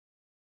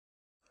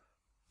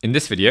In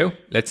this video,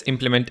 let's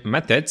implement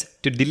methods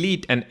to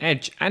delete an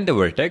edge and a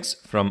vertex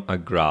from a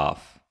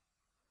graph.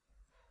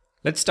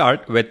 Let's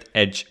start with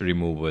edge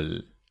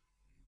removal.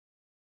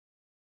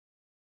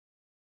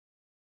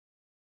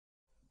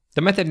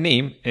 The method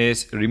name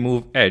is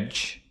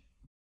removeEdge,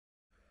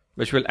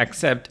 which will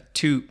accept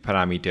two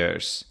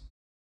parameters,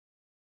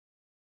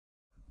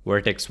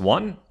 vertex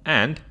 1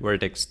 and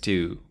vertex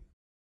 2.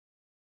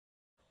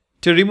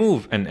 To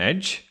remove an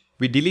edge,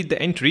 we delete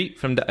the entry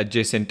from the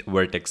adjacent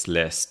vertex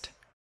list.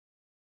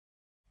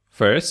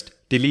 First,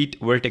 delete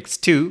vertex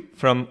 2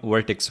 from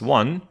vertex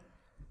 1.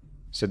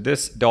 So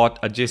this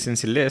dot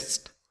adjacency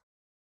list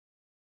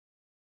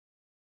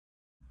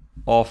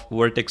of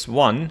vertex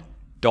 1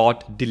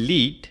 dot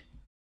delete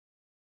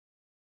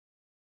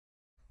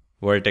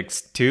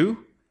vertex 2,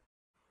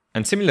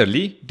 and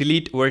similarly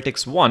delete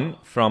vertex 1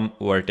 from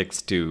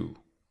vertex 2.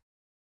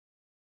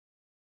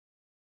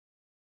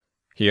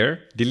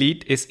 Here,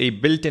 delete is a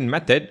built-in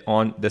method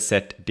on the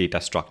set data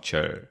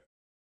structure.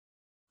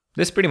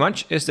 This pretty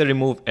much is the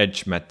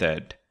removeEdge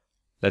method.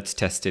 Let's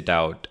test it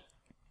out.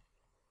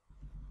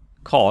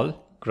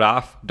 Call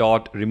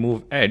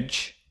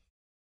graph.removeEdge,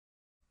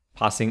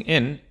 passing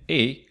in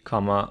a,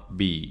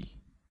 b.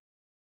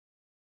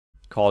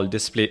 Call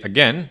display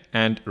again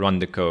and run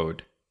the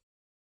code.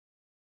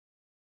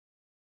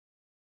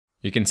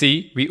 You can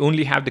see we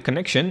only have the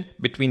connection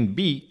between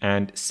B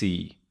and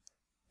C.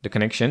 The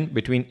connection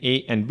between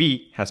A and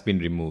B has been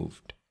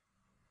removed.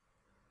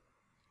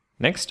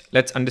 Next,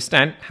 let's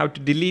understand how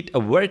to delete a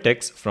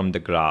vertex from the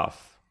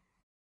graph.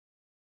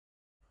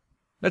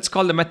 Let's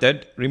call the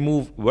method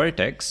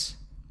removeVertex,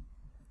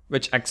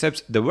 which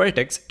accepts the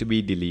vertex to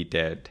be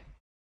deleted.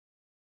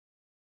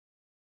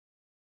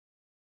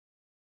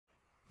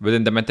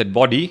 Within the method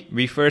body,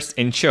 we first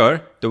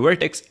ensure the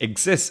vertex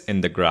exists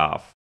in the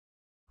graph.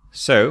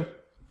 So,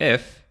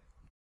 if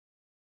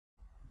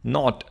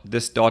not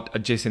this dot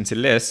adjacency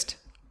list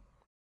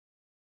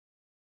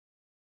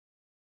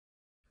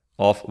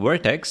of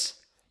vertex,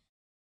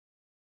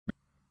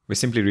 we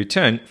simply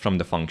return from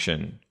the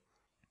function.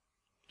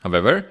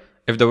 However,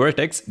 if the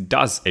vertex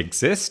does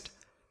exist,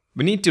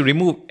 we need to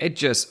remove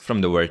edges from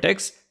the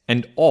vertex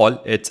and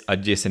all its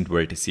adjacent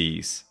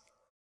vertices.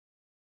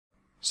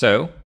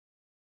 So,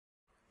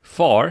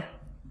 for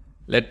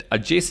let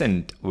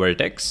adjacent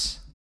vertex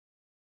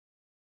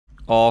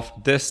of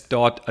this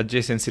dot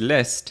adjacency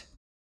list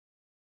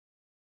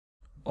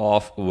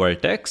of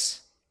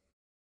vertex,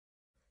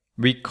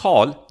 we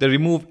call the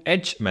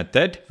removeEdge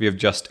method we have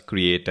just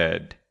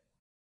created.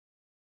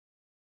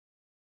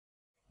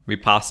 We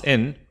pass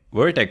in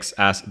vertex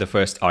as the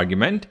first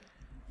argument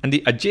and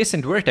the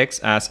adjacent vertex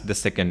as the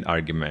second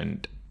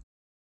argument.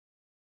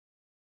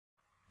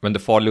 When the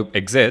for loop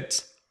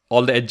exits,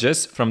 all the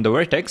edges from the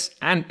vertex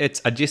and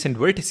its adjacent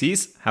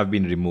vertices have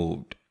been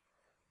removed.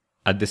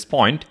 At this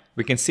point,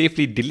 we can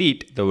safely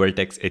delete the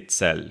vertex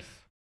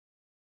itself.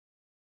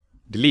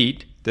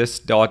 Delete this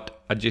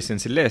dot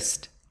adjacency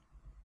list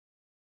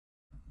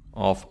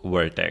of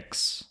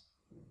vertex.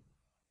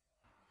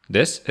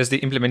 This is the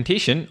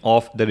implementation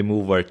of the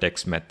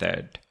removeVertex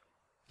method.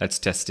 Let's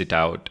test it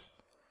out.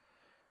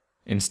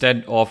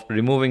 Instead of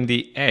removing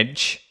the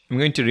edge, I'm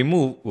going to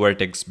remove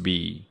vertex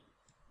B.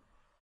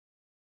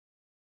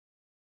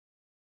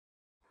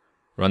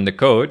 Run the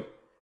code.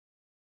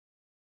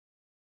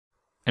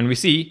 And we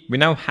see we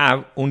now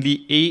have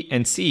only A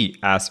and C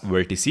as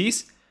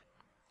vertices,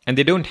 and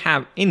they don't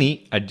have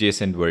any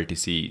adjacent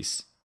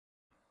vertices.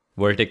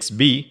 Vertex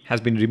B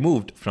has been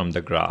removed from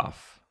the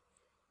graph.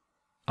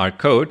 Our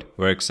code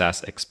works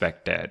as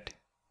expected.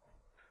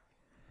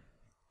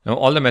 Now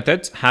all the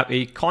methods have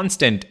a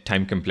constant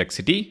time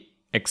complexity,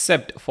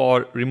 except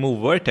for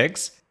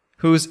removeVertex,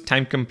 whose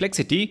time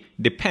complexity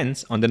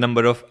depends on the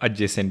number of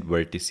adjacent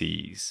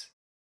vertices.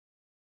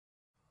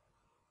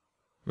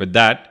 With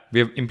that, we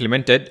have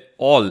implemented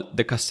all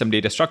the custom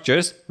data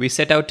structures we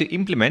set out to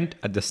implement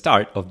at the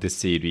start of this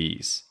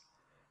series.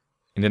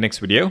 In the next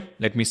video,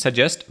 let me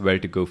suggest where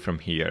to go from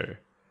here.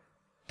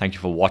 Thank you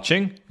for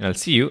watching, and I'll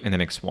see you in the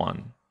next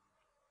one.